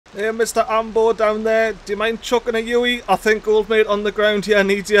Hey, Mr. Ambo down there, do you mind chucking a Yui? I think old mate on the ground here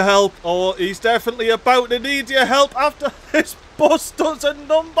needs your help. Or he's definitely about to need your help after this bus does a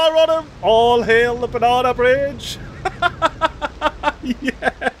number on him. All hail the banana bridge.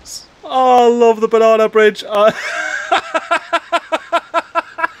 Yes. Oh, I love the banana bridge.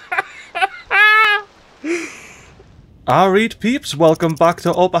 Alright peeps, welcome back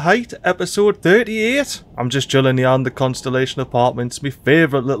to Upaheight, episode 38. I'm just chilling here on the Constellation Apartments, my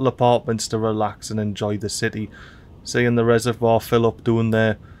favourite little apartments to relax and enjoy the city. Seeing the reservoir fill up down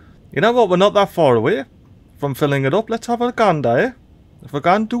there. You know what, we're not that far away from filling it up. Let's have a gander, eh? If we're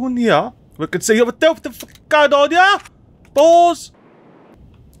going down here, we can see what the fuck going on here. Boys!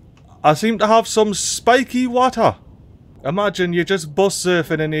 I seem to have some spiky water. Imagine you're just bus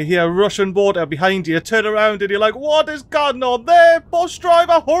surfing and you hear rushing water behind you, turn around and you're like, what is going on there? Bus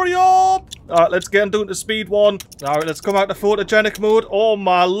driver, hurry up! Alright, let's get into speed 1. Alright, let's come out to photogenic mode. Oh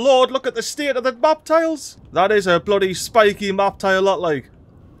my lord, look at the state of the map tiles. That is a bloody spiky map tile lot like.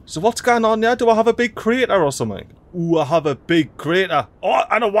 So what's going on there? Do I have a big crater or something? Ooh, I have a big crater. Oh,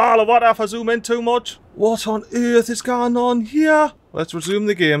 and a wall of water if I zoom in too much. What on earth is going on here? Let's resume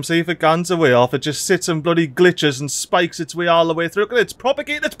the game, see if it guns away off. It just sits and bloody glitches and spikes its way all the way through. Look at it, it's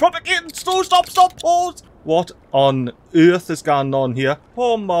propagating, stop, pause! What on earth is going on here?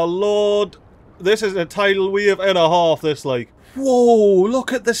 Oh my lord. This is a tidal wave and a half, this like. Whoa,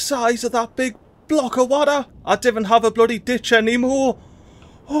 look at the size of that big block of water. I didn't have a bloody ditch anymore.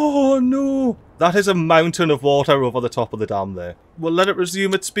 Oh no. That is a mountain of water over the top of the dam there. We'll let it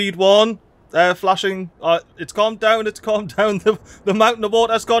resume at speed 1. Flashing. It's calmed down, The mountain of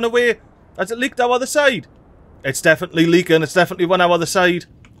water has gone away. Has it leaked our other side? It's definitely leaking. It's definitely went our other side.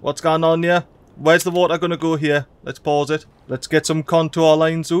 What's going on here? Where's the water going to go here? Let's pause it. Let's get some contour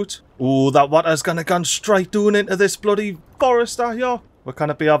lines out. Ooh, that water's going to go straight down into this bloody forest out here. We're going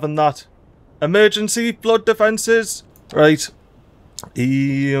to be having that. Emergency flood defences. Right.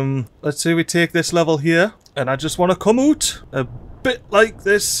 Let's say we take this level here. And I just want to come out a bit like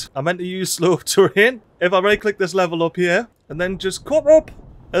this. I meant to use slow terrain. If I right click this level up here and then just come up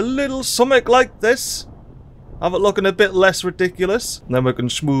a little something like this, have it looking a bit less ridiculous, and then we can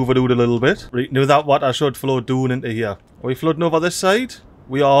smooth it out a little bit. Right, now that water should flow down into here. Are we flooding over this side?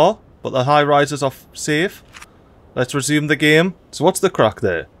 We are, but the high rises are safe. Let's resume the game. So what's the crack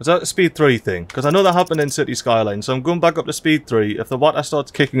there? Is that a speed 3 thing? Because I know that happened in Cities Skylines, so I'm going back up to speed 3. If the water starts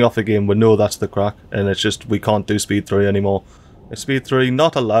kicking off again, we know that's the crack, and it's just we can't do speed 3 anymore. Speed 3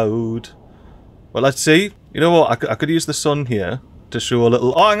 not allowed. Well, let's see. You know what? I could use the sun here to show a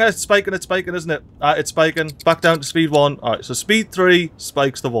little. Oh, it's spiking, isn't it? It's spiking. It's back down to speed 1. Alright, so speed 3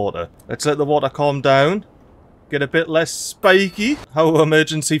 spikes the water. Let's let the water calm down. Get a bit less spiky. How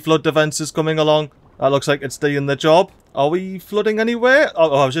emergency flood defense is coming along. That looks like it's doing the job. Are we flooding anywhere?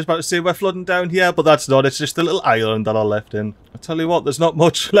 Oh, I was just about to say we're flooding down here, but that's not. It's just a little island that I left in. I tell you what, there's not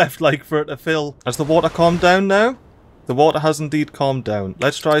much left like for it to fill. Has the water calmed down now? The water has indeed calmed down.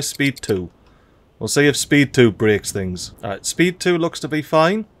 Let's try speed 2. We'll see if speed 2 breaks things. Alright, speed 2 looks to be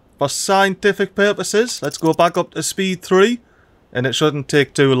fine. For scientific purposes, let's go back up to speed 3. And it shouldn't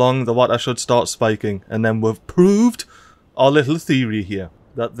take too long. The water should start spiking. And then we've proved our little theory here.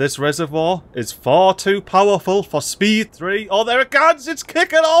 That this reservoir is far too powerful for speed 3. Oh, there it goes! It's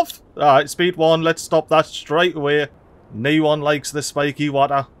kicking off! Alright, speed 1. Let's stop that straight away. No one likes the spiky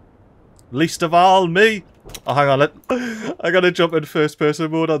water. Least of all, me. Oh, hang on. I gotta jump in first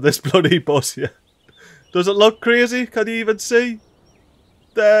person mode on this bloody bus here. Does it look crazy? Can you even see?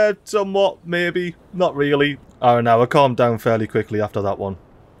 Somewhat, maybe. Not really. Oh, no, I calmed down fairly quickly after that one.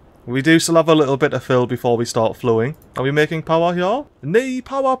 We do still have a little bit to fill before we start flowing. Are we making power here? No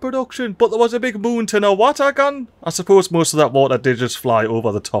power production, but there was a big mountain of water gun. I suppose most of that water did just fly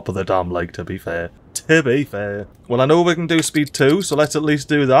over the top of the dam, like, to be fair. Well, I know we can do speed 2, so let's at least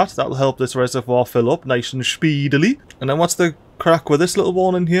do that. That'll help this reservoir fill up nice and speedily. And then what's the crack with this little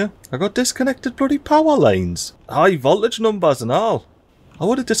warning here? I got disconnected bloody power lines. High voltage numbers and all. I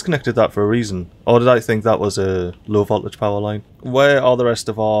would have disconnected that for a reason. Or did I think that was a low voltage power line? Where are the rest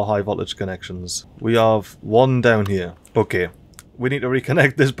of our high voltage connections? We have one down here. Okay. We need to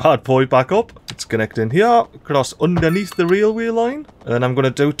reconnect this bad boy back up. It's connecting here, across underneath the railway line. And then I'm going to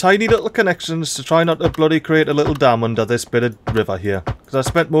do tiny little connections to try not to bloody create a little dam under this bit of river here. Because I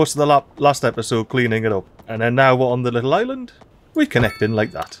spent most of the last episode cleaning it up. And then now we're on the little island. Reconnecting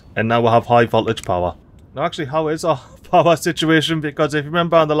like that. And now we'll have high voltage power. Now actually, how is our power situation? Because if you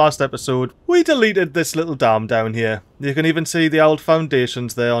remember on the last episode, we deleted this little dam down here. You can even see the old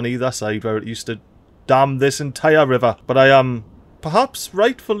foundations there on either side where it used to dam this entire river. But I am, perhaps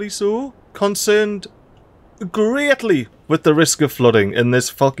rightfully so, concerned greatly with the risk of flooding in this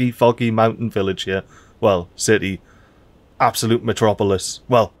foggy mountain village here. Well, city. Absolute metropolis.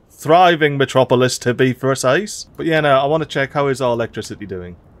 Well, thriving metropolis to be precise. But yeah, no, I want to check how is our electricity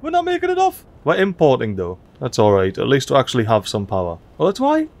doing. We're not making enough. We're importing though. That's alright. At least we actually have some power. Well, that's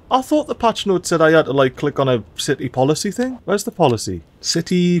why. I thought the patch note said I had to like click on a city policy thing. Where's the policy?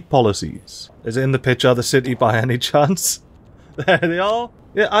 City policies. Is it in the picture, the city by any chance? There they are.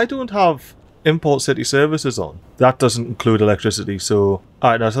 Yeah, I don't have import city services on. That doesn't include electricity, so...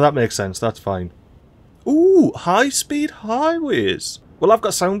 Alright, no, so that makes sense. That's fine. Ooh, high-speed highways. Well, I've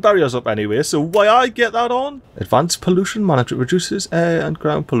got sound barriers up anyway, so why I get that on? Advanced pollution manager reduces air and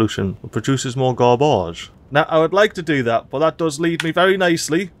ground pollution. It produces more garbage. Now, I would like to do that, but that does lead me very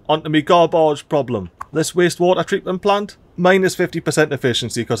nicely onto my garbage problem. This wastewater treatment plant, minus 50%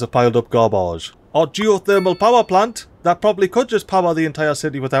 efficiency because of piled up garbage. Our geothermal power plant, that probably could just power the entire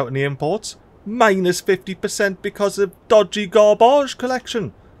city without any imports, minus 50% because of dodgy garbage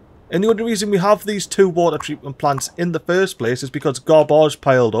collection. And the only reason we have these two water treatment plants in the first place is because garbage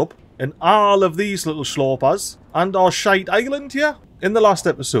piled up in all of these little slopers and our shite island here. In the last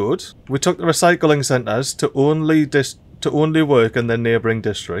episode, we took the recycling centres to only work in their neighbouring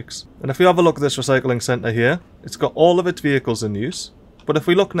districts. And if we have a look at this recycling centre here, it's got all of its vehicles in use. But if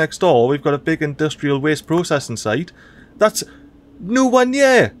we look next door, we've got a big industrial waste processing site. That's nowhere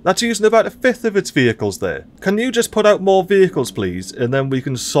near. That's using about 1/5 of its vehicles there. Can you just put out more vehicles, please? And then we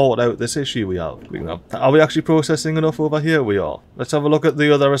can sort out this issue we have. Are we actually processing enough over here? We are. Let's have a look at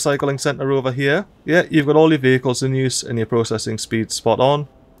the other recycling centre over here. Yeah, you've got all your vehicles in use and your processing speed spot on.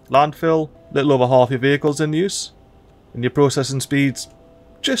 Landfill, little over half your vehicles in use. And your processing speed's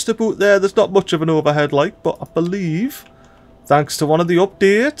just about there. There's not much of an overhead like, but I believe... thanks to one of the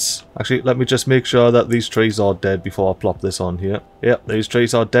updates. Actually, let me just make sure that these trees are dead before I plop this on here. Yep, these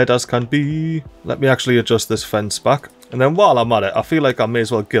trees are dead as can be. Let me actually adjust this fence back. And then while I'm at it, I feel like I may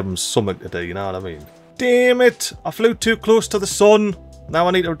as well give them something to do, you know what I mean? Damn it! I flew too close to the sun. Now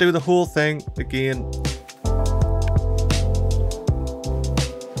I need to do the whole thing again.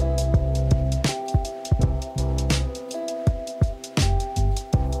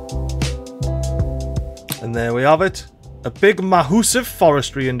 And there we have it. A big massive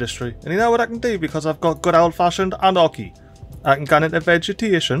forestry industry. And you know what I can do because I've got good old-fashioned anarchy. I can get into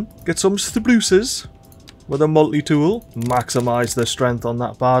vegetation, get some spruces with a multi-tool, maximise the strength on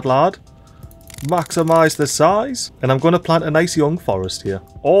that bad lad, maximise the size, and I'm going to plant a nice young forest here.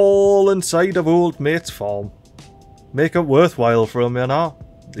 All inside of old mate's farm. Make it worthwhile for him, you know.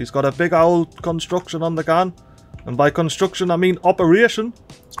 He's got a big old construction on the gun. And by construction I mean operation.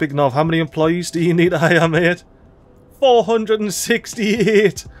 Speaking of, how many employees do you need to hire, mate?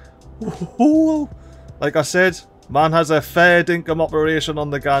 468! Ooh. Like I said, man has a fair dinkum operation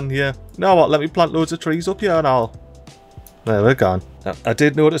on the gun here. You know what, let me plant loads of trees up here and all. There we're gone. I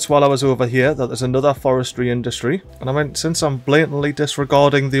did notice while I was over here that there's another forestry industry. And I went, since I'm blatantly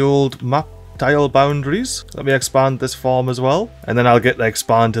disregarding the old map tile boundaries, let me expand this farm as well. And then I'll get to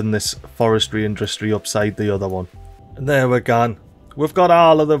expanding this forestry industry upside the other one. And there we're gone. We've got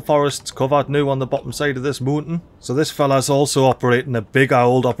all of the forests covered now on the bottom side of this mountain. So this fella's also operating a big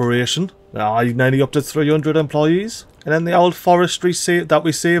old operation. Nearly up to 300 employees. And then the old forestry that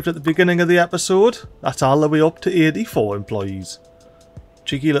we saved at the beginning of the episode, that's all the way up to 84 employees.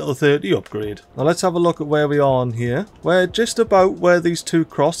 Cheeky little 30 upgrade. Now let's have a look at where we are on here. We're just about where these two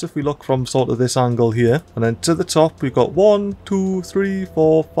cross if we look from sort of this angle here. And then to the top we've got 1, 2, 3,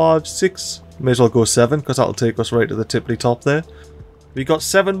 4, 5, 6. May as well go 7 because that'll take us right to the tippity top there. We got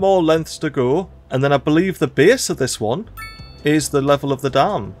 7 more lengths to go, and then I believe the base of this one is the level of the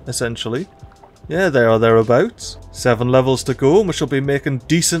dam, essentially. Yeah, there or thereabouts. 7 levels to go, and we should be making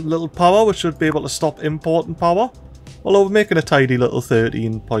decent little power. We should be able to stop importing power. Although we're making a tidy little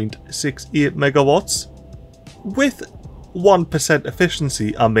 13.68 megawatts. With 1%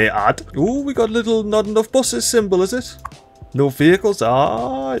 efficiency, I may add. Ooh, we got a little not enough buses symbol, is it? No vehicles?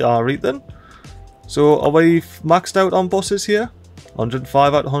 Alright then. So, are we maxed out on buses here?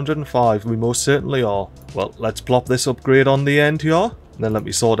 105 out of 105, we most certainly are. Well, let's plop this upgrade on the end here. And then let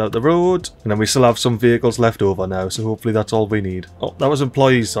me sort out the road. And then we still have some vehicles left over now, so hopefully that's all we need. Oh, that was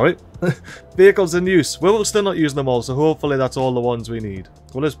employees, sorry. Vehicles in use. We're still not using them all, so hopefully that's all the ones we need.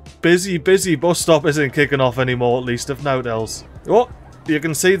 Well, this busy bus stop isn't kicking off anymore, at least, if nothing else. Oh, you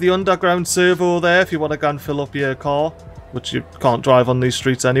can see the underground servo there if you want to go and fill up your car. Which you can't drive on these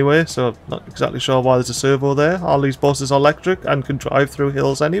streets anyway, so I'm not exactly sure why there's a servo there. All these buses are electric and can drive through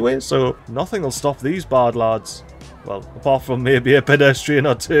hills anyway, so nothing will stop these bad lads. Well, apart from maybe a pedestrian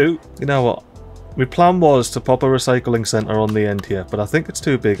or two. You know what? My plan was to pop a recycling centre on the end here, but I think it's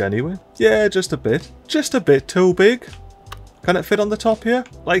too big anyway. Yeah, just a bit. Just a bit too big. Can it fit on the top here?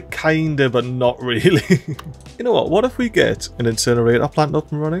 Like, kinda, but not really. You know what if we get an incinerator plant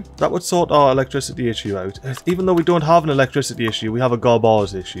up and running? That would sort our electricity issue out. Even though we don't have an electricity issue, we have a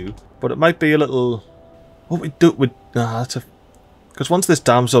garbage issue. But it might be a little... What we do... that's a... Because once this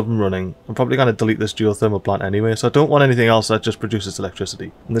dam's up and running, I'm probably going to delete this geothermal plant anyway, so I don't want anything else that just produces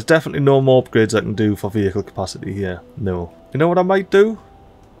electricity. And there's definitely no more upgrades I can do for vehicle capacity here. No. You know what I might do?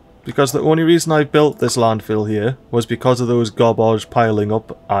 Because the only reason I built this landfill here was because of those garbage piling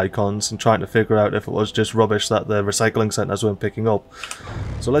up icons and trying to figure out if it was just rubbish that the recycling centres weren't picking up.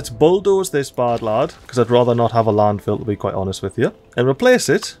 So let's bulldoze this bad lad, because I'd rather not have a landfill, to be quite honest with you, and replace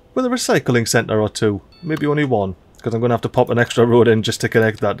it with a recycling centre or two. Maybe only one, because I'm going to have to pop an extra road in just to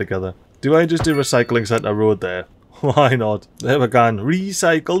connect that together. Do I just do recycling centre road there? Why not? There we go,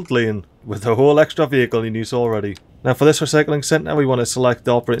 recycled lane, with a whole extra vehicle in use already. Now for this recycling centre we want to select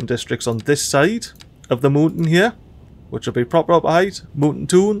the operating districts on this side of the mountain here, which will be Propa Upaheight, Mountain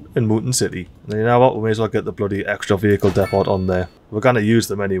Toon and Mountain City. And you know what, we may as well get the bloody extra vehicle depot on there. We're going to use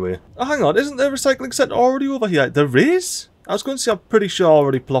them anyway. Oh hang on, isn't there a recycling centre already over here? There is? I was going to say I'm pretty sure I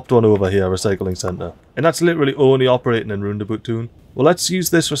already plopped one over here, recycling centre. And that's literally only operating in Roundabout Toon. Well, let's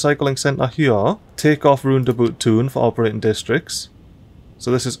use this recycling centre here, take off Roundabout Toon for operating districts. So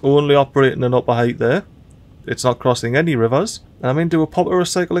this is only operating in Upaheight there. It's not crossing any rivers. And I mean, do a proper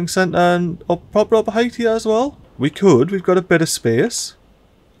recycling centre and proper Upaheight here as well? We could, we've got a bit of space.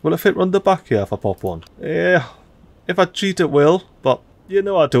 Will it fit round the back here if I pop one? Yeah, if I cheat it will, but you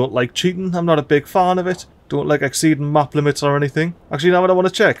know I don't like cheating, I'm not a big fan of it. Don't like exceeding map limits or anything. Actually, now what I want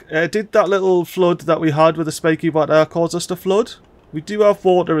to check, did that little flood that we had with the spiky water cause us to flood? We do have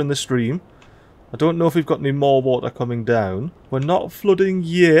water in the stream. I don't know if we've got any more water coming down. We're not flooding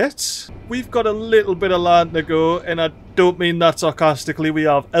yet. We've got a little bit of land to go, and I don't mean that sarcastically. We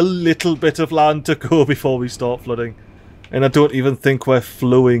have a little bit of land to go before we start flooding. And I don't even think we're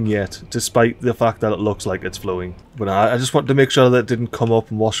flowing yet, despite the fact that it looks like it's flowing. But I just want to make sure that it didn't come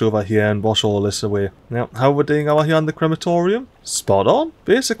up and wash over here and wash all this away. Now, how we're doing over here on the crematorium? Spot on,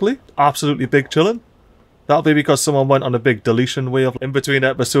 basically. Absolutely big chillin'. That'll be because someone went on a big deletion wave in between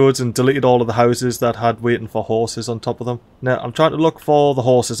episodes and deleted all of the houses that had waiting for horses on top of them. Now, I'm trying to look for the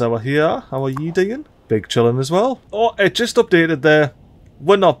horses over here. How are you doing? Big chillin' as well. Oh, it just updated there.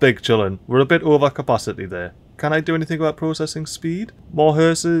 We're not big chillin'. We're a bit over capacity there. Can I do anything about processing speed? More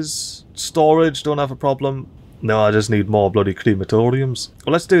hearses, storage, don't have a problem. No, I just need more bloody crematoriums.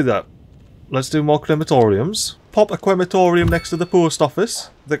 Well, let's do that. Let's do more crematoriums. Pop a crematorium next to the post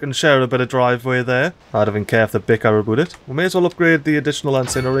office. They can share a bit of driveway there. I don't even care if they bicker about it. We may as well upgrade the additional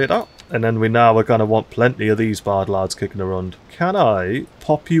incinerator. And then we now are going to want plenty of these bad lads kicking around. Can I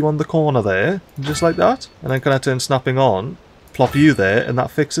pop you on the corner there? Just like that? And then can I turn snapping on? Plop you there and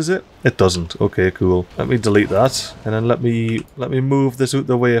that fixes it? It doesn't. Okay, cool. Let me delete that and then let me move this out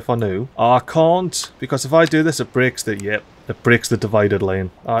the way if I knew. Oh, I can't, because if I do this it breaks the it breaks the divided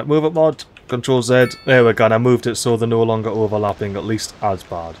lane. Alright, move it mod. Control Z. There we go. I moved it so they're no longer overlapping, at least as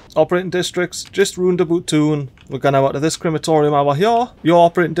bad. Operating districts, just Roundabout Toon. We're going out to this crematorium over here. Your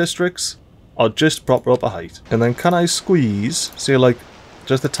operating districts are just Propa Upaheight. And then can I squeeze, say like,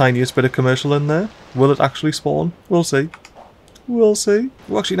 just the tiniest bit of commercial in there? Will it actually spawn? We'll see. We'll see.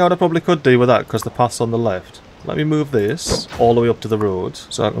 Well, actually, now what I probably could do with that, because the path's on the left. Let me move this all the way up to the road,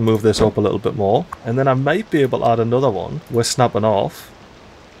 so I can move this up a little bit more. And then I might be able to add another one. We're snapping off.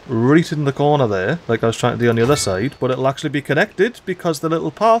 Right in the corner there, like I was trying to do on the other side. But it'll actually be connected, because the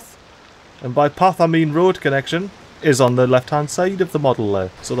little path, and by path I mean road connection, is on the left hand side of the model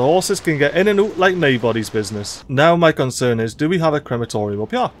there. So the horses can get in and out like nobody's business. Now my concern is, do we have a crematorium up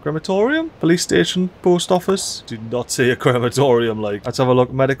here? Crematorium? Police station? Post office? Do not say a crematorium like. Let's have a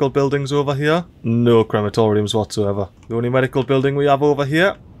look. Medical buildings over here. No crematoriums whatsoever. The only medical building we have over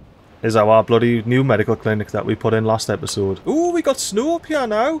here is our bloody new medical clinic that we put in last episode. Ooh, we got snow up here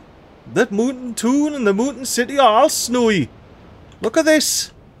now. That Mountain Toon and the Mountain City are all snowy. Look at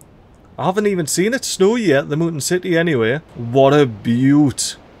this. I haven't even seen it snow yet, the Mountain City anyway. What a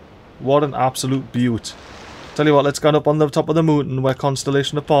beaut. What an absolute beaut. Tell you what, let's go up on the top of the mountain where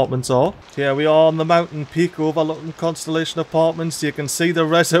Constellation Apartments are. Here we are on the mountain peak overlooking Constellation Apartments. You can see the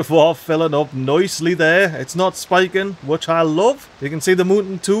reservoir filling up nicely there. It's not spiking, which I love. You can see the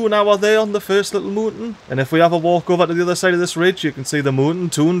Mountain Toon now there on the first little mountain. And if we have a walk over to the other side of this ridge, you can see the Mountain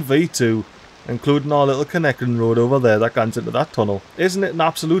Toon V2. Including our little connecting road over there that goes into that tunnel. Isn't it an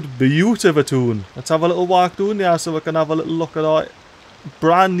absolute beauty of a tune? Let's have a little walk down there so we can have a little look at our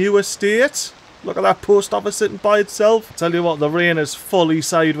brand new estate. Look at that post office sitting by itself. Tell you what, the rain is fully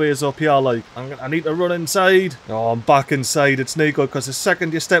sideways up here like. I need to run inside. Oh, I'm back inside. It's no good because the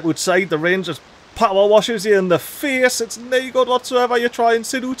second you step outside, the rain just power washes you in the face. It's no good whatsoever. You try and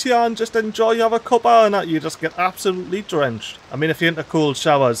sit out here and just enjoy, have a cuppa and that, you just get absolutely drenched. I mean, if you're into cold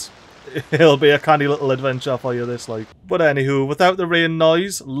showers, it'll be a canny little adventure for you, this, like. But anywho, without the rain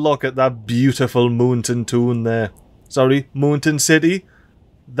noise, look at that beautiful mountain tune there. Sorry, mountain city.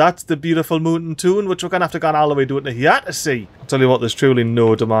 That's the beautiful mountain tune, which we're going to have to go all the way to it here to see. I'll tell you what, there's truly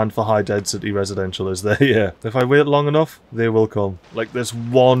no demand for high density residential, is there? Yeah. If I wait long enough, they will come. Like this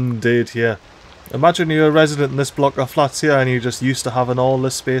one did here. Imagine you're a resident in this block of flats here and you're just used to having all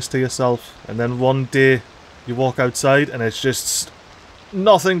this space to yourself. And then one day, you walk outside and it's just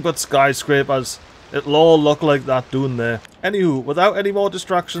nothing but skyscrapers. It'll all look like that doing there. Anywho, without any more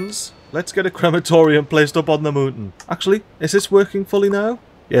distractions, let's get a crematorium placed up on the mountain. Actually, is this working fully now?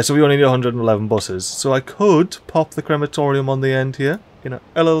 Yeah, so we only need 111 buses. So I could pop the crematorium on the end here. You know,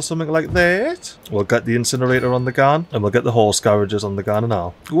 a little something like that. We'll get the incinerator on the gun. And we'll get the horse garages on the gun and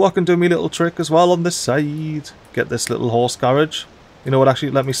all. Ooh, I can do me little trick as well on this side. Get this little horse garage. You know what,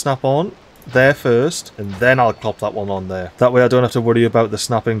 actually, let me snap on there first. And then I'll pop that one on there. That way I don't have to worry about the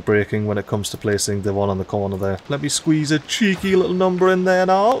snapping breaking when it comes to placing the one on the corner there. Let me squeeze a cheeky little number in there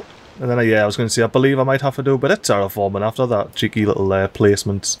now. And then, yeah, I was going to say, I believe I might have to do a bit of terraforming after that cheeky little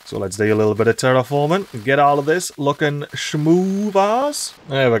placement. So let's do a little bit of terraforming and get all of this looking smooth as.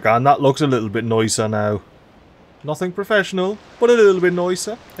 There we go, and that looks a little bit nicer now. Nothing professional, but a little bit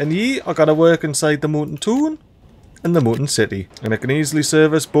nicer. And ye are going to work inside the mountain town and the mountain city. And it can easily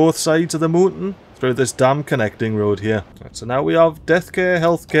service both sides of the mountain through this damn connecting road here. Right, so now we have death care,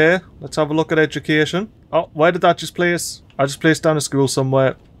 health care. Let's have a look at education. Oh, where did that just place? I just placed down a school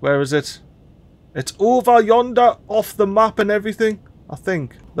somewhere. Where is it? It's over yonder, off the map and everything, I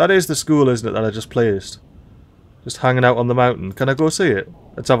think. That is the school, isn't it, that I just placed? Just hanging out on the mountain. Can I go see it?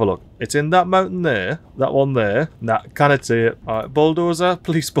 Let's have a look. It's in that mountain there. That one there. Nah, cannot see it. Alright, bulldozer.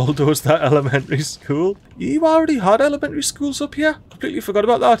 Please bulldoze that elementary school. You already had elementary schools up here? Completely forgot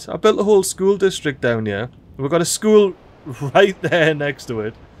about that. I built a whole school district down here. We've got a school right there next to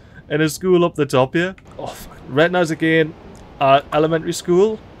it. And a school up the top here. Oh, fuck. Retinas again. Elementary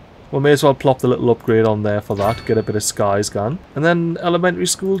school. We may as well plop the little upgrade on there for that. Get a bit of skies gone. And then elementary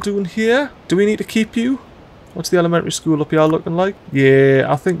school doing here. Do we need to keep you? What's the elementary school up here looking like? Yeah,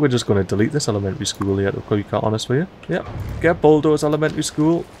 I think we're just going to delete this elementary school here, to be quite honest with you. Yep. Get bulldoze elementary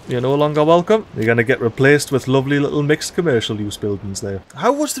school. You're no longer welcome. You're going to get replaced with lovely little mixed commercial use buildings there.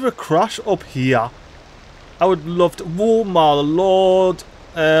 How was there a crash up here? I would love to... Oh my lord.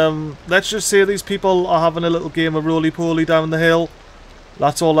 Let's just say these people are having a little game of roly-poly down the hill.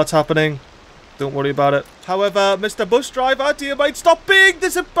 That's all that's happening. Don't worry about it. However, Mr. Bus Driver, do you mind stopping?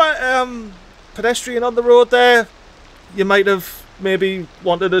 There's a pedestrian on the road there. You might have maybe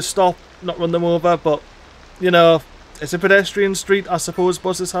wanted to stop, not run them over, but, you know, it's a pedestrian street. I suppose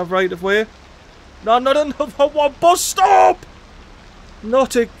buses have right of way. No, not another one. Bus stop!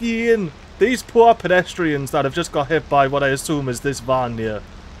 Not again. These poor pedestrians that have just got hit by what I assume is this van here.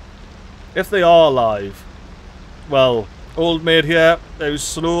 If they are alive, well... Old mate here, who's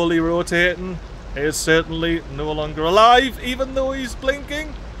slowly rotating, is certainly no longer alive, even though he's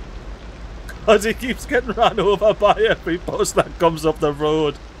blinking. Because he keeps getting run over by every bus that comes up the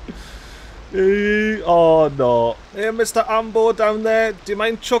road. Oh no. Hey Mr. Ambo down there, do you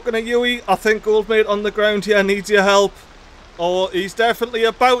mind chucking a Yui? I think old mate on the ground here needs your help. Oh, he's definitely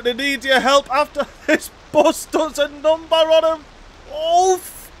about to need your help after this bus does a number on him. Oh,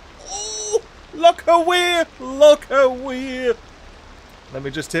 oh. Look away! Look away! Let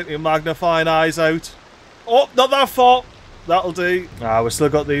me just take your magnifying eyes out. Oh, not that far! That'll do. Ah, we've still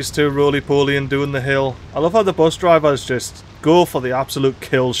got these two roly-poly and doing the hill. I love how the bus drivers just go for the absolute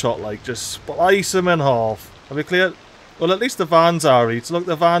kill shot, like, just splice them in half. Are we clear? Well, at least the vans are each. Look,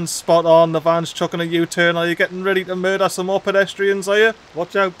 the van's spot on. The van's chucking a U-turn. Are you getting ready to murder some more pedestrians, are you?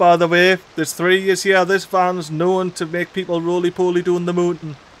 Watch out, by the way. There's 3 years here. This van's known to make people roly-poly doing the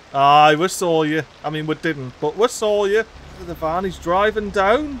mountain. Aye, we saw you. I mean, we didn't, but we saw you. The van is driving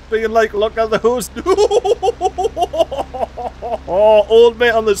down, being like, look at those. Oh, old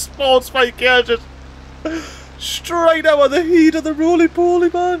mate on the sports bike here, just straight out of the heat of the roly-poly,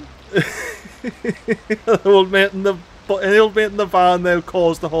 man. The old mate in the van there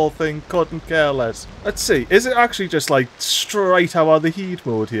caused the whole thing, couldn't care less. Let's see, is it actually just like straight out of the heat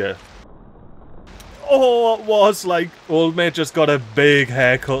mode here? Oh, it was like, old mate just got a big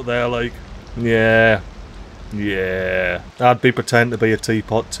haircut there, like, yeah, I'd be pretending to be a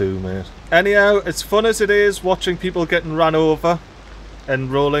teapot too, mate. Anyhow, as fun as it is watching people getting ran over and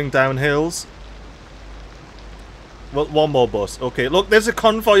rolling down hills. Well, one more bus. Okay, look, there's a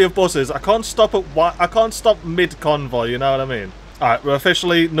convoy of buses. I can't stop mid-convoy, you know what I mean? Alright, we're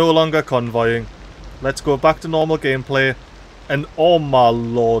officially no longer convoying. let's go back to normal gameplay. And oh my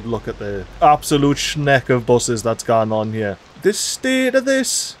lord, look at the absolute schneck of buses that's gone on here. The state of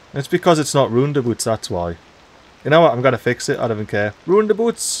this. It's because it's not roundabouts, that's why. You know what, I'm going to fix it, I don't even care.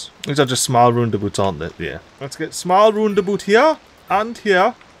 Roundabouts. These are just small roundabouts, aren't they? Yeah. Let's get small roundabout here and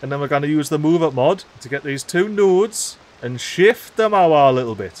here. And then we're going to use the move up mod to get these two nodes and shift them over a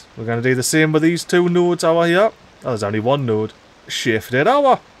little bit. We're going to do the same with these two nodes over here. Oh, there's only one node. Shift it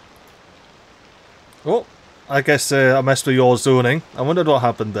over. Oh, I guess I messed with your zoning. I wondered what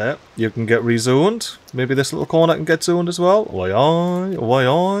happened there. You can get rezoned. Maybe this little corner can get zoned as well. Why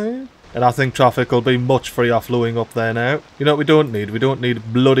I? And I think traffic will be much freer flowing up there now. You know what we don't need? We don't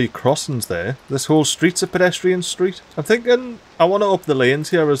need bloody crossings there. This whole street's a pedestrian street. I'm thinking I want to up the lanes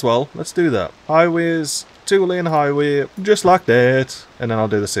here as well. Let's do that. Highways, 2-lane highway, just like that. And then I'll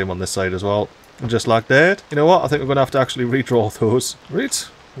do the same on this side as well. And just like that. You know what? I think we're going to have to actually redraw those. Right.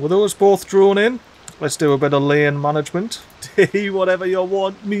 Were those both drawn in? Let's do a bit of lane management. Whatever you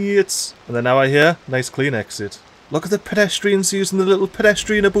want, mates. And then now I hear, nice clean exit. Look at the pedestrians using the little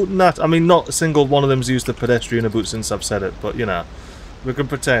pedestrian boot and that. I mean, not a single one of them's used the pedestrian boot since I've said it, but you know, we can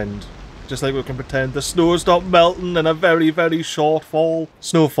pretend. Just like we can pretend the snow's not melting in a very, very short fall.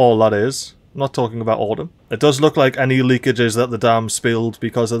 Snowfall, that is. I'm not talking about autumn. It does look like any leakages that the dam spilled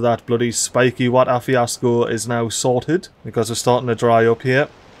because of that bloody spiky water fiasco is now sorted. Because we're starting to dry up here.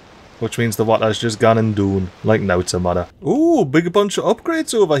 Which means the water's just gone and done. Like now it's a matter. Ooh, big bunch of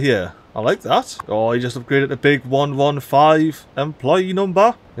upgrades over here. I like that. Oh, he just upgraded a big 115 employee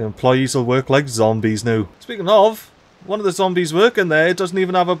number. The employees will work like zombies now. Speaking of, one of the zombies working there doesn't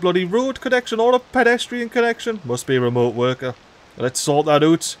even have a bloody road connection or a pedestrian connection. Must be a remote worker. Let's sort that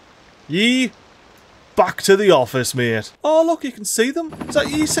out. Yee, back to the office, mate. Oh, look, you can see them. Is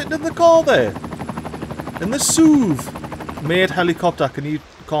that you sitting in the car there? In the SUV. Mate, helicopter, can you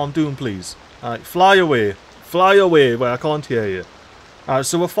calm down, please? Alright, fly away. Fly away where I can't hear you. Alright,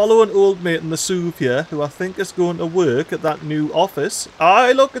 so we're following old mate in the SUV here, who I think is going to work at that new office.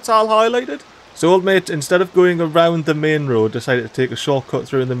 Aye, look, it's all highlighted. So old mate, instead of going around the main road, decided to take a shortcut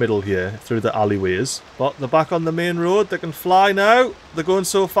through in the middle here, through the alleyways. But they're back on the main road, they can fly now. They're going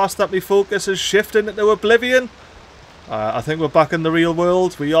so fast that my focus is shifting into oblivion. I think we're back in the real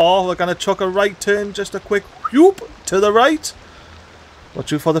world. We are. We're going to chuck a right turn, just a quick whoop to the right.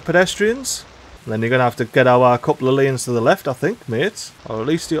 Watch out for the pedestrians. And then you're going to have to get our couple of lanes to the left, I think, mate. Or at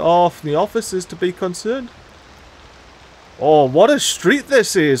least you are from the offices to be concerned. Oh, what a street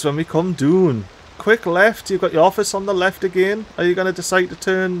this is when we come down. Quick left, you've got your office on the left again. Are you going to decide to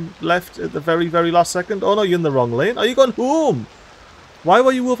turn left at the very, very last second? Oh no, you're in the wrong lane. Are you going home? Why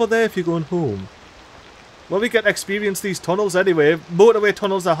were you over there if you're going home? Well, we get to experience these tunnels anyway. Motorway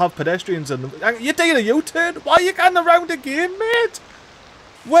tunnels that have pedestrians in them. You're doing a U-turn? Why are you going around again, mate?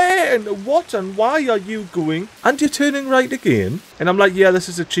 Where and what and why are you going? And you're turning right again? And I'm like, yeah, this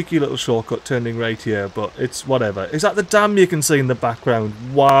is a cheeky little shortcut turning right here, but it's whatever. Is that the dam you can see in the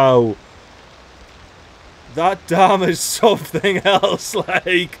background? Wow. That dam is something else,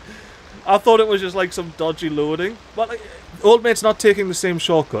 like. I thought it was just like some dodgy loading. But like, old mate's not taking the same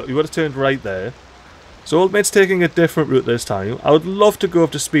shortcut. You would have turned right there. So old mate's taking a different route this time. I would love to go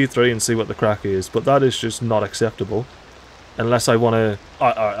up to speed 3 and see what the crack is, but that is just not acceptable. Unless I want to...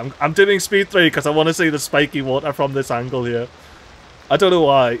 Alright, I'm doing speed 3 because I want to see the spiky water from this angle here. I don't know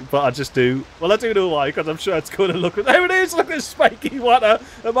why, but I just do. Well, I do know why, because I'm sure it's going to look... There it is! Look at this spiky water!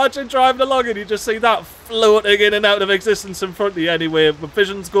 Imagine driving along and you just see that floating in and out of existence in front of you anyway. My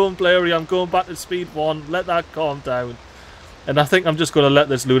vision's going blurry, I'm going back to speed 1. Let that calm down. And I think I'm just going to let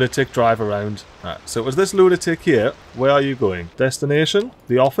this lunatic drive around. Right, so it was this lunatic here. Where are you going? Destination?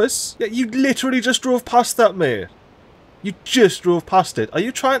 The office? Yeah, you literally just drove past that, mate. You just drove past it. Are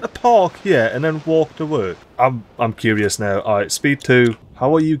you trying to park here and then walk to work? I'm curious now. Alright, speed 2.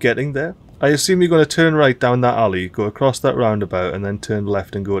 How are you getting there? I assume you're going to turn right down that alley, go across that roundabout, and then turn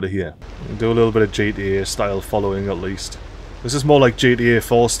left and go to here. And do a little bit of GTA style following at least. This is more like GTA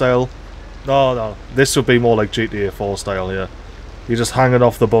 4 style. No. This would be more like GTA 4 style here. You're just hanging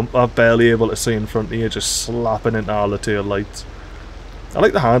off the bumper, barely able to see in front of you, just slapping into all the tail lights. I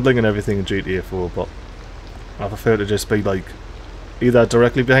like the handling and everything in GTA 4, but I prefer to just be like either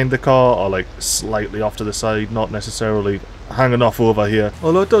directly behind the car or like slightly off to the side, not necessarily hanging off over here.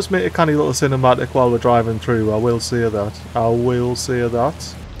 Although it does make a canny little cinematic while we're driving through, I will say that. I will say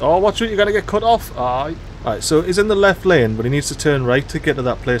that. Oh, watch out, you're gonna get cut off. Aye. Alright, so he's in the left lane, but he needs to turn right to get to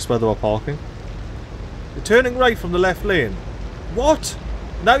that place where they were parking. You're turning right from the left lane. What?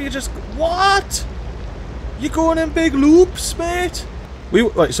 Now you just... What? You're going in big loops, mate?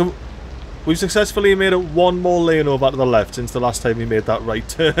 Right, so... We've successfully made it one more lane over to the left since the last time we made that right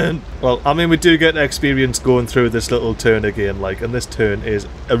turn. Well, I mean, we do get experience going through this little turn again, like, and this turn is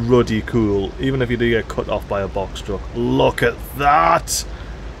a ruddy cool, even if you do get cut off by a box truck. Look at that!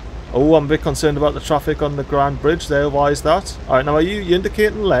 Oh, I'm a bit concerned about the traffic on the Grand Bridge there. Why is that? Alright, now are you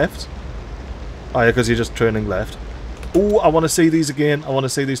indicating left? Oh, yeah, because you're just turning left. Oh, I want to see these again. I want to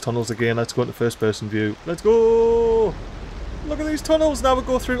see these tunnels again. Let's go into first person view. Let's go! Look at these tunnels. Now we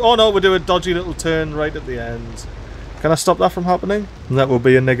go through. Oh no, we do a dodgy little turn right at the end. Can I stop that from happening? And that will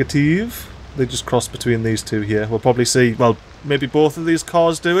be a negative. They just cross between these two here. We'll probably see, well, maybe both of these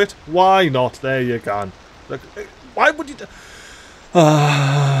cars do it. Why not? There you can. Look, why would you do...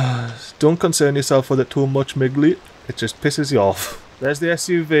 Don't concern yourself with it too much, MiGly. It just pisses you off. There's the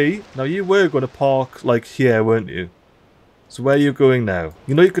SUV. Now you were going to park like here, weren't you? So where are you going now?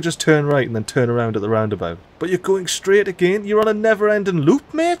 You know you could just turn right and then turn around at the roundabout. But you're going straight again? You're on a never-ending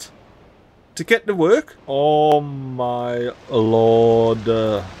loop, mate? To get to work? Oh my lord.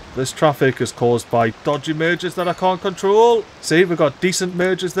 This traffic is caused by dodgy merges that I can't control. See, we've got decent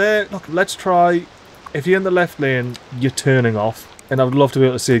merges there. Look, let's try... If you're in the left lane, you're turning off. And I would love to be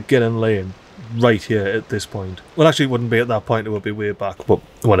able to say get in lane right here at this point. Well, actually it wouldn't be at that point, it would be way back, but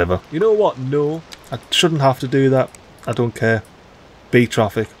whatever. You know what? No, I shouldn't have to do that. I don't care. B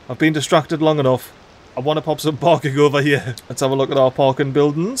traffic. I've been distracted long enough. I want to pop some parking over here. Let's have a look at our parking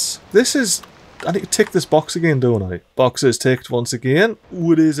buildings. This is... I need to tick this box again, don't I? Box is ticked once again.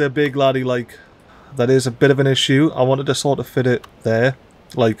 Ooh, it is a big laddie, like... That is a bit of an issue. I wanted to sort of fit it there.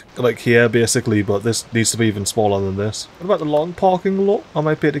 Like here, basically, but this needs to be even smaller than this. What about the long parking lot? I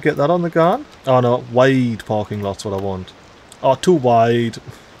might be able to get that on the gun. Oh no, wide parking lot's what I want. Oh, too wide.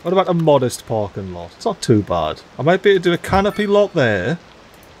 What about a modest parking lot? It's not too bad. I might be able to do a canopy lot there,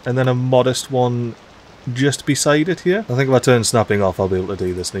 and then a modest one just beside it here. I think if I turn snapping off, I'll be able to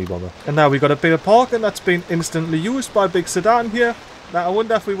do this, no bother. And now we've got a bit of parking that's been instantly used by a big sedan here. Now, I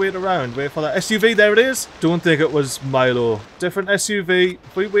wonder if we wait around, wait for that SUV, there it is. Don't think it was Milo. Different SUV.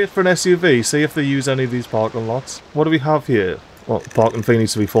 If we wait for an SUV, see if they use any of these parking lots. What do we have here? Well, parking fee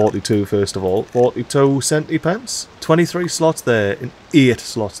needs to be 42 first of all. 42 centi-pence. 23 slots there and 8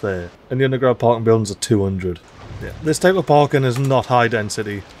 slots there. And the underground parking buildings are 200. Yeah. This type of parking is not high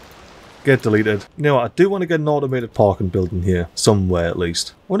density. Get deleted. You know what, I do want to get an automated parking building here. Somewhere at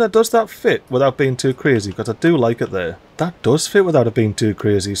least. Wonder, does that fit without being too crazy? Because I do like it there. That does fit without it being too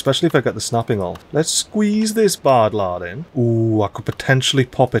crazy, especially if I get the snapping off. Let's squeeze this bad lad in. Ooh, I could potentially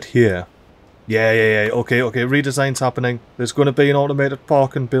pop it here. Yeah. Okay, redesign's happening. There's going to be an automated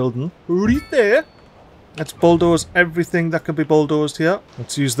parking building right there. Let's bulldoze everything that can be bulldozed here.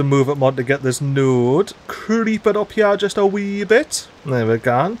 Let's use the move it mod to get this node. Creep it up here just a wee bit. There we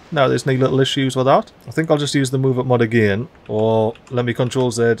go. Now there's no little issues with that. I think I'll just use the move it mod again. Or let me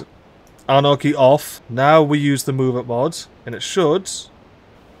control Z. Anarchy off. Now we use the move it mod. And it should...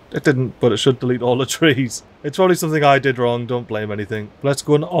 It didn't, but it should delete all the trees. It's probably something I did wrong, don't blame anything. Let's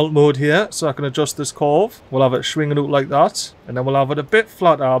go in alt mode here, so I can adjust this curve. We'll have it swinging out like that. And then we'll have it a bit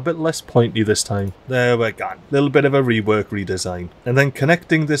flatter, a bit less pointy this time. There we go. Little bit of a rework, redesign. And then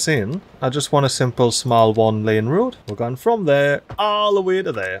connecting this in, I just want a simple small one lane road. We're going from there, all the way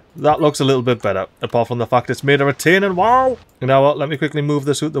to there. That looks a little bit better, apart from the fact it's made of retaining wall. You know what, let me quickly move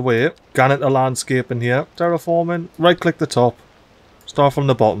this out the way. Gan into landscape in here. Terraforming, right click the top. Start from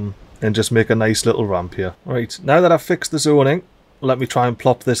the bottom and just make a nice little ramp here. Right, now that I've fixed the zoning, let me try and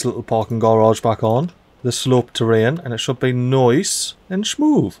plop this little parking garage back on. The slope terrain, and it should be nice and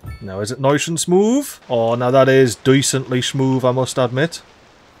smooth. Now, is it nice and smooth? Oh, now that is decently smooth, I must admit.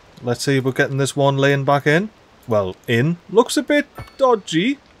 Let's see if we're getting this one lane back in. Well, in. Looks a bit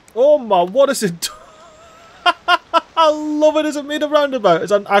dodgy. Oh my, what is it? I love it. Is it made a roundabout? Is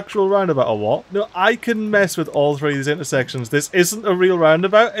that an actual roundabout or what? No, I can mess with all three of these intersections. This isn't a real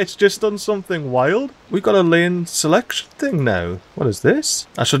roundabout. It's just done something wild. We've got a lane selection thing now. What is this?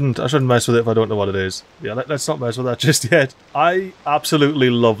 I shouldn't mess with it if I don't know what it is. Yeah, let's not mess with that just yet. I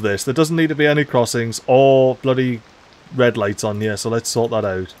absolutely love this. There doesn't need to be any crossings or bloody red lights on here, so let's sort that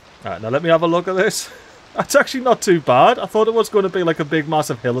out. Alright, now let me have a look at this. That's actually not too bad. I thought it was going to be like a big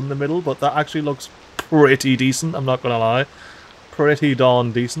massive hill in the middle, but that actually looks pretty decent, I'm not gonna lie. Pretty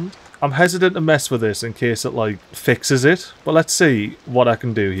darn decent. I'm hesitant to mess with this in case it like fixes it, but let's see what I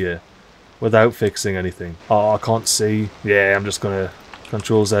can do here without fixing anything. Oh, I can't see. Yeah, I'm just gonna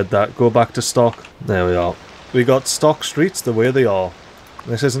control Z that. Go back to stock. There we are. We got stock streets the way they are.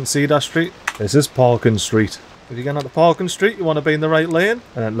 This isn't Cedar Street. This is Parkin Street. If you're going out to Parkin Street, you want to be in the right lane.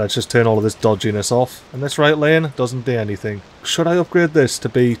 And then let's just turn all of this dodginess off. And this right lane doesn't do anything. Should I upgrade this to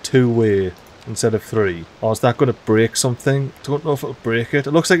be two-way? instead of 3. Or is that going to break something? Don't know if it'll break it.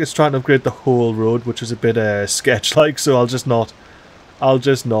 It looks like it's trying to upgrade the whole road, which is a bit sketch-like, so I'll just not. I'll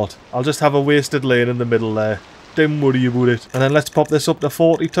just have a wasted lane in the middle there. Don't worry about it. And then let's pop this up to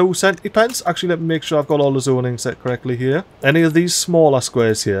 42 centi-pence. Actually, let me make sure I've got all the zoning set correctly here. Any of these smaller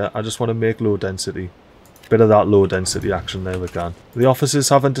squares here, I just want to make low density. Bit of that low density action there we can. The offices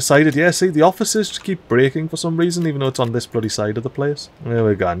haven't decided. Yeah, see, the offices just keep breaking for some reason, even though it's on this bloody side of the place. There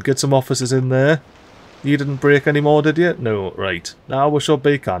we go. Get some offices in there. You didn't break any more, did you? No, right. Now we shall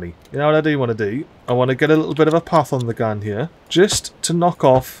be canny. You know what I do want to do? I want to get a little bit of a path on the gun here, just to knock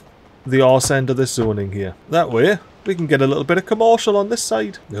off the arse end of this zoning here. That way, we can get a little bit of commercial on this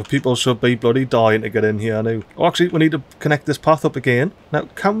side. Now, people should be bloody dying to get in here now. Oh, actually, we need to connect this path up again. Now,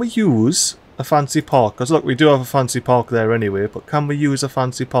 can we use a fancy park? Because look, we do have a fancy park there anyway, but can we use a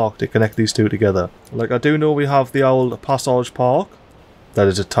fancy park to connect these two together? Like, I do know we have the old Passage Park. That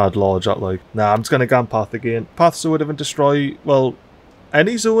is a tad large, that like. Nah, I'm just going to go path again. Path so it doesn't destroy, well,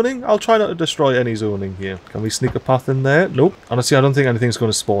 any zoning? I'll try not to destroy any zoning here. Can we sneak a path in there? Nope. Honestly, I don't think anything's going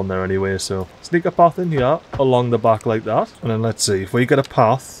to spawn there anyway, so sneak a path in here, along the back like that. And then let's see, if we get a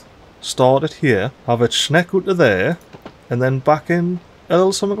path, start it here, have it schneck out to there, and then back in a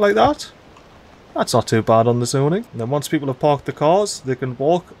little something like that. That's not too bad on the zoning. And then once people have parked the cars, they can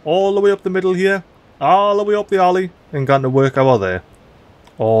walk all the way up the middle here, all the way up the alley, and get to work hour there.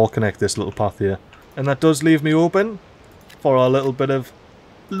 Or connect this little path here. And that does leave me open for a little bit of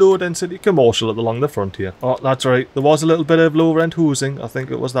low density commercial along the front here. Oh, that's right. There was a little bit of low rent housing. I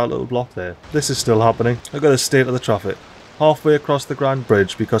think it was that little block there. This is still happening. Look at the state of the traffic. Halfway across the Grand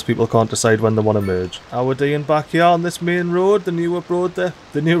Bridge because people can't decide when they want to merge. How we're doing back here on this main road, the new road there,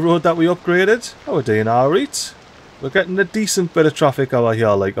 the new road that we upgraded. How we're doing alright. We're getting a decent bit of traffic over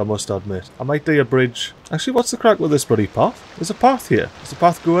here, like, I must admit. I might do a bridge. Actually, what's the crack with this bloody path? There's a path here. Does the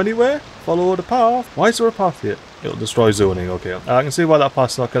path go anywhere? Follow the path. Why is there a path here? It'll destroy zoning, okay. I can see why that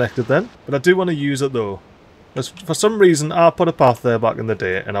path's not connected then. But I do want to use it though. For some reason, I put a path there back in the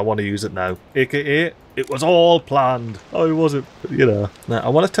day, and I want to use it now. AKA, it was all planned. Oh, it wasn't, but you know. Now, I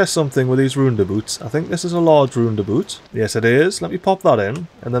want to test something with these roundabouts. I think this is a large roundabout. Yes, it is. Let me pop that in,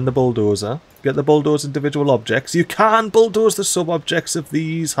 and then the bulldozer. Get the bulldoze individual objects. You can bulldoze the sub-objects of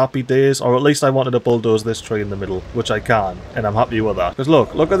these happy days, or at least I wanted to bulldoze this tree in the middle, which I can, and I'm happy with that. Because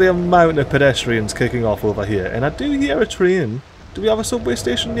look at the amount of pedestrians kicking off over here, and I do hear a train. Do we have a subway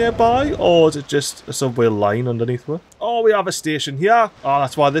station nearby, or is it just a subway line underneath it? Oh, we have a station here. Oh,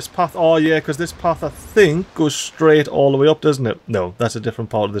 that's why this path... Oh, yeah, because this path, I think, goes straight all the way up, doesn't it? No, that's a different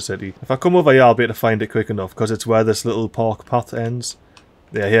part of the city. If I come over here, I'll be able to find it quick enough, because it's where this little park path ends.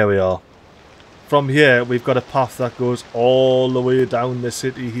 Yeah, here we are. From here, we've got a path that goes all the way down the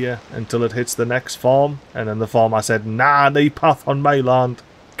city here until it hits the next farm. And then the farmer said, nah, no path on my land.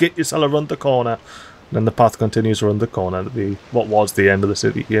 Get yourself around the corner. And then the path continues around the corner to be what was the end of the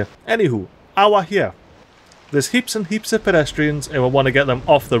city here. Anywho, our here. There's heaps and heaps of pedestrians and we want to get them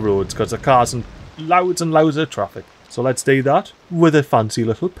off the roads because the cars and loads of traffic. So let's do that with a fancy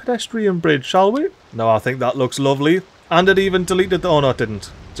little pedestrian bridge, shall we? No, I think that looks lovely. And it even deleted the... Oh, no, it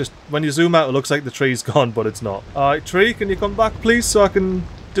didn't. Just when you zoom out, it looks like the tree's gone, but it's not. Alright, tree, can you come back, please, so I can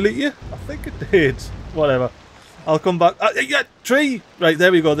delete you? I think it did. Whatever. I'll come back. Yeah, tree! Right,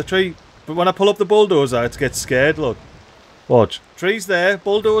 there we go, the tree. But when I pull up the bulldozer, it gets scared, look. Watch. Tree's there,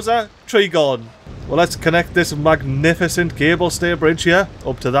 bulldozer, tree gone. Well, let's connect this magnificent cable stay bridge here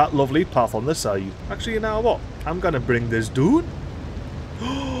up to that lovely path on the side. Actually, you know what? I'm gonna bring this dude.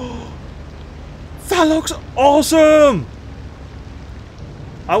 That looks awesome!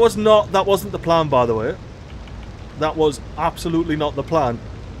 That wasn't the plan, by the way. That was absolutely not the plan.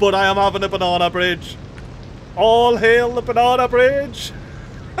 But I am having a banana bridge. All hail the banana bridge!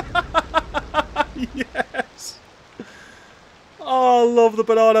 Yes! Oh, I love the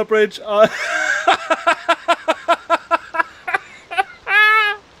banana bridge. Oh,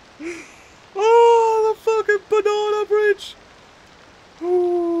 the fucking banana bridge!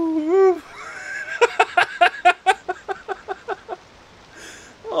 Ooh.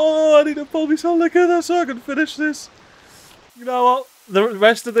 Oh, I need to pull myself together so I can finish this. You know what? The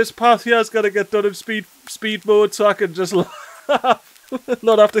rest of this path here is going to get done in speed mode so I can just laugh.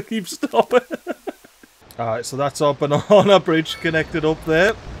 Not have to keep stopping. Alright, so that's our banana bridge connected up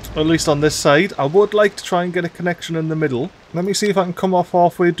there. At least on this side. I would like to try and get a connection in the middle. Let me see if I can come off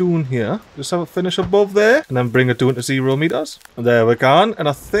halfway down here. Just have it finish above there. And then bring it down to 0 meters. There we go. And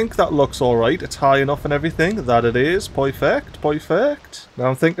I think that looks alright. It's high enough and everything. That it is. Perfect. Perfect. Now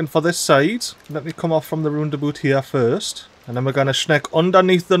I'm thinking for this side. Let me come off from the roundabout here first. And then we're going to schneck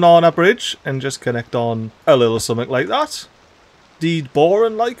underneath the Nana bridge. And just connect on a little something like that. Deed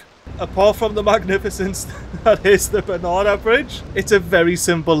boring like. Apart from the magnificence that is the banana bridge, it's a very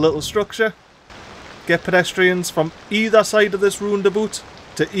simple little structure. Get pedestrians from either side of this roundabout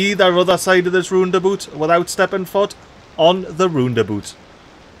to either other side of this roundabout without stepping foot on the roundabout.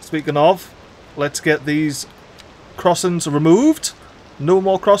 Speaking of, let's get these crossings removed. No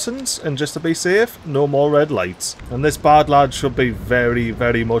more crossings, and just to be safe, no more red lights. And this bad lad should be very,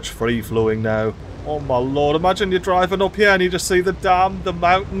 very much free-flowing now. Oh my lord, imagine you're driving up here and you just see the dam, the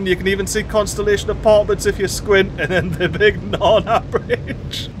mountain, you can even see Constellation Apartments if you squint, and then the big Nana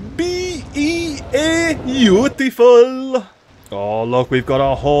Bridge. B-E-A, beautiful. Oh look, we've got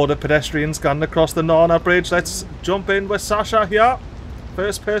our horde of pedestrians going across the Nana Bridge. Let's jump in with Sasha here.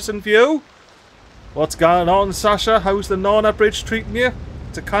 First person view. What's going on, Sasha? How's the Nana Bridge treating you?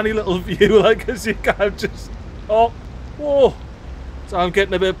 It's a canny little view, like, as you can just... Oh, whoa. So I'm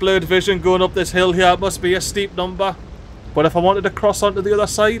getting a bit blurred vision going up this hill here. It must be a steep number. But if I wanted to cross onto the other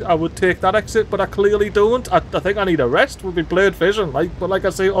side, I would take that exit, but I clearly don't. I think I need a rest with my blurred vision. But like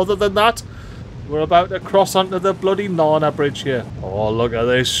I say, other than that, we're about to cross onto the bloody Nana Bridge here. Oh, look at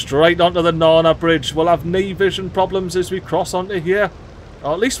this. Straight onto the Nana Bridge. We'll have knee vision problems as we cross onto here.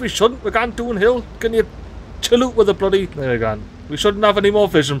 Or at least we shouldn't. We're going downhill. Can you chill out with the bloody... There we go. We shouldn't have any more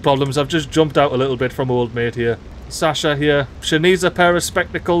vision problems. I've just jumped out a little bit from old mate here. Sasha here. She needs a pair of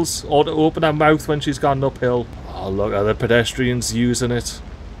spectacles or to open her mouth when she's gone uphill. Oh, look at the pedestrians using it.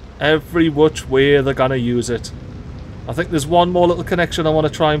 Every which way they're going to use it. I think there's one more little connection I want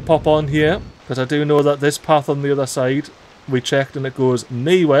to try and pop on here. Because I do know that this path on the other side, we checked and it goes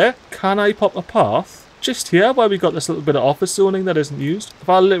nowhere. Can I pop a path just here where we got this little bit of office zoning that isn't used? If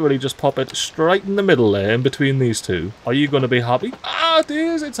I literally just pop it straight in the middle there, in between these two, are you going to be happy? Ah, it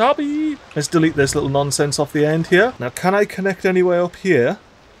is, it's happy. Let's delete this little nonsense off the end here. Now, can I connect anywhere up here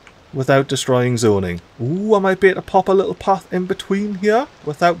without destroying zoning? Ooh, I might be able to pop a little path in between here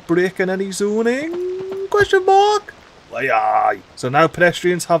without breaking any zoning? Question mark? Aye, aye. So now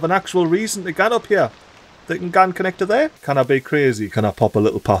pedestrians have an actual reason to get up here. They can go and connect to there. Can I be crazy? Can I pop a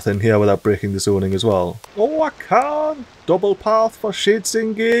little path in here without breaking the zoning as well? Oh, I can. Double path for shits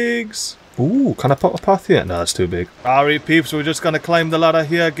and gigs. Ooh, can I pop a path here? No, that's too big. Alright, peeps, we're just going to climb the ladder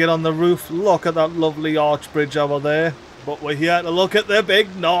here, get on the roof. Look at that lovely arch bridge over there. But we're here to look at the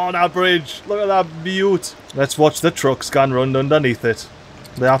big Nana Bridge. Look at that beaut. Let's watch the trucks go and run underneath it.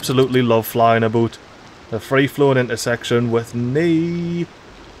 They absolutely love flying about. A free-flowing intersection with no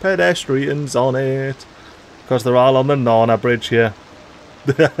pedestrians on it. Because they're all on the Nana Bridge here.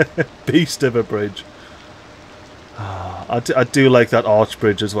 Beast of a bridge. I do like that arch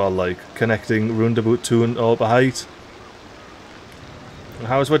bridge as well, like connecting Roundabout 2 and Upaheight. And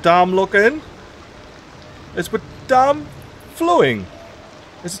how's my dam looking? Is my dam flowing?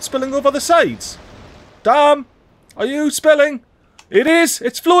 Is it spilling over the sides? Dam, are you spilling? It is!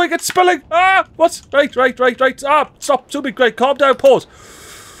 It's flowing, it's spilling! Ah! What? Right. Ah! Stop, too big, great, calm down, pause.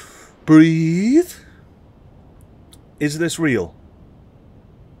 Breathe. Is this real?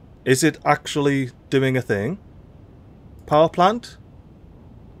 Is it actually doing a thing? Power plant?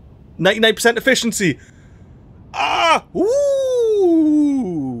 99% efficiency! Ah! Ooh!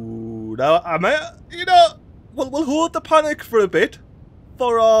 Now, I may, you know, we'll hold the panic for a bit.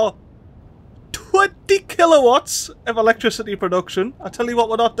 For our 20 kilowatts of electricity production. I tell you what,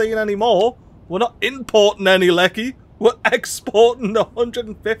 we're not doing anymore. We're not importing any lecky. We're exporting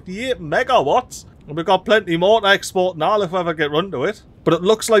 158 megawatts. And we've got plenty more to export now if we ever get run to it. But it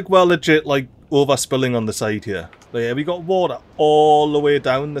looks like we're legit, like, overspilling on the side here. There, we got water all the way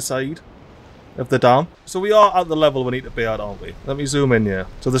down the side of the dam. So we are at the level we need to be at, aren't we? Let me zoom in here.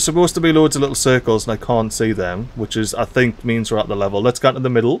 So there's supposed to be loads of little circles and I can't see them, which is, I think, means we're at the level. Let's get to the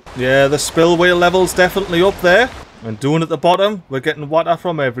middle. Yeah, the spillway level's definitely up there. And down at the bottom, we're getting water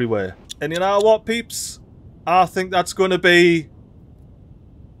from everywhere. And you know what, peeps? I think that's going to be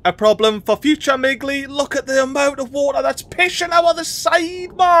a problem for future MiGly. Look at the amount of water that's pissing out the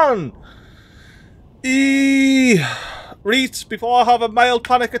side, man. Reet, before I have a mild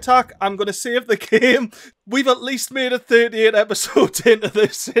panic attack, I'm going to save the game. We've at least made it 38 episodes into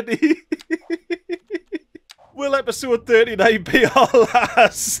this city. Will episode 39 be our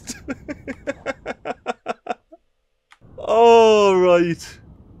last? Alright.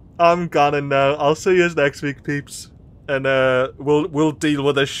 I'm gone now. I'll see you next week, peeps. And we'll deal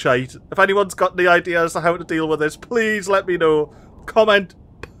with this shite. If anyone's got any ideas on how to deal with this, please let me know. Comment.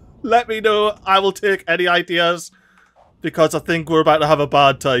 Let me know. I will take any ideas. Because I think we're about to have a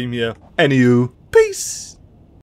bad time here. Anywho, peace.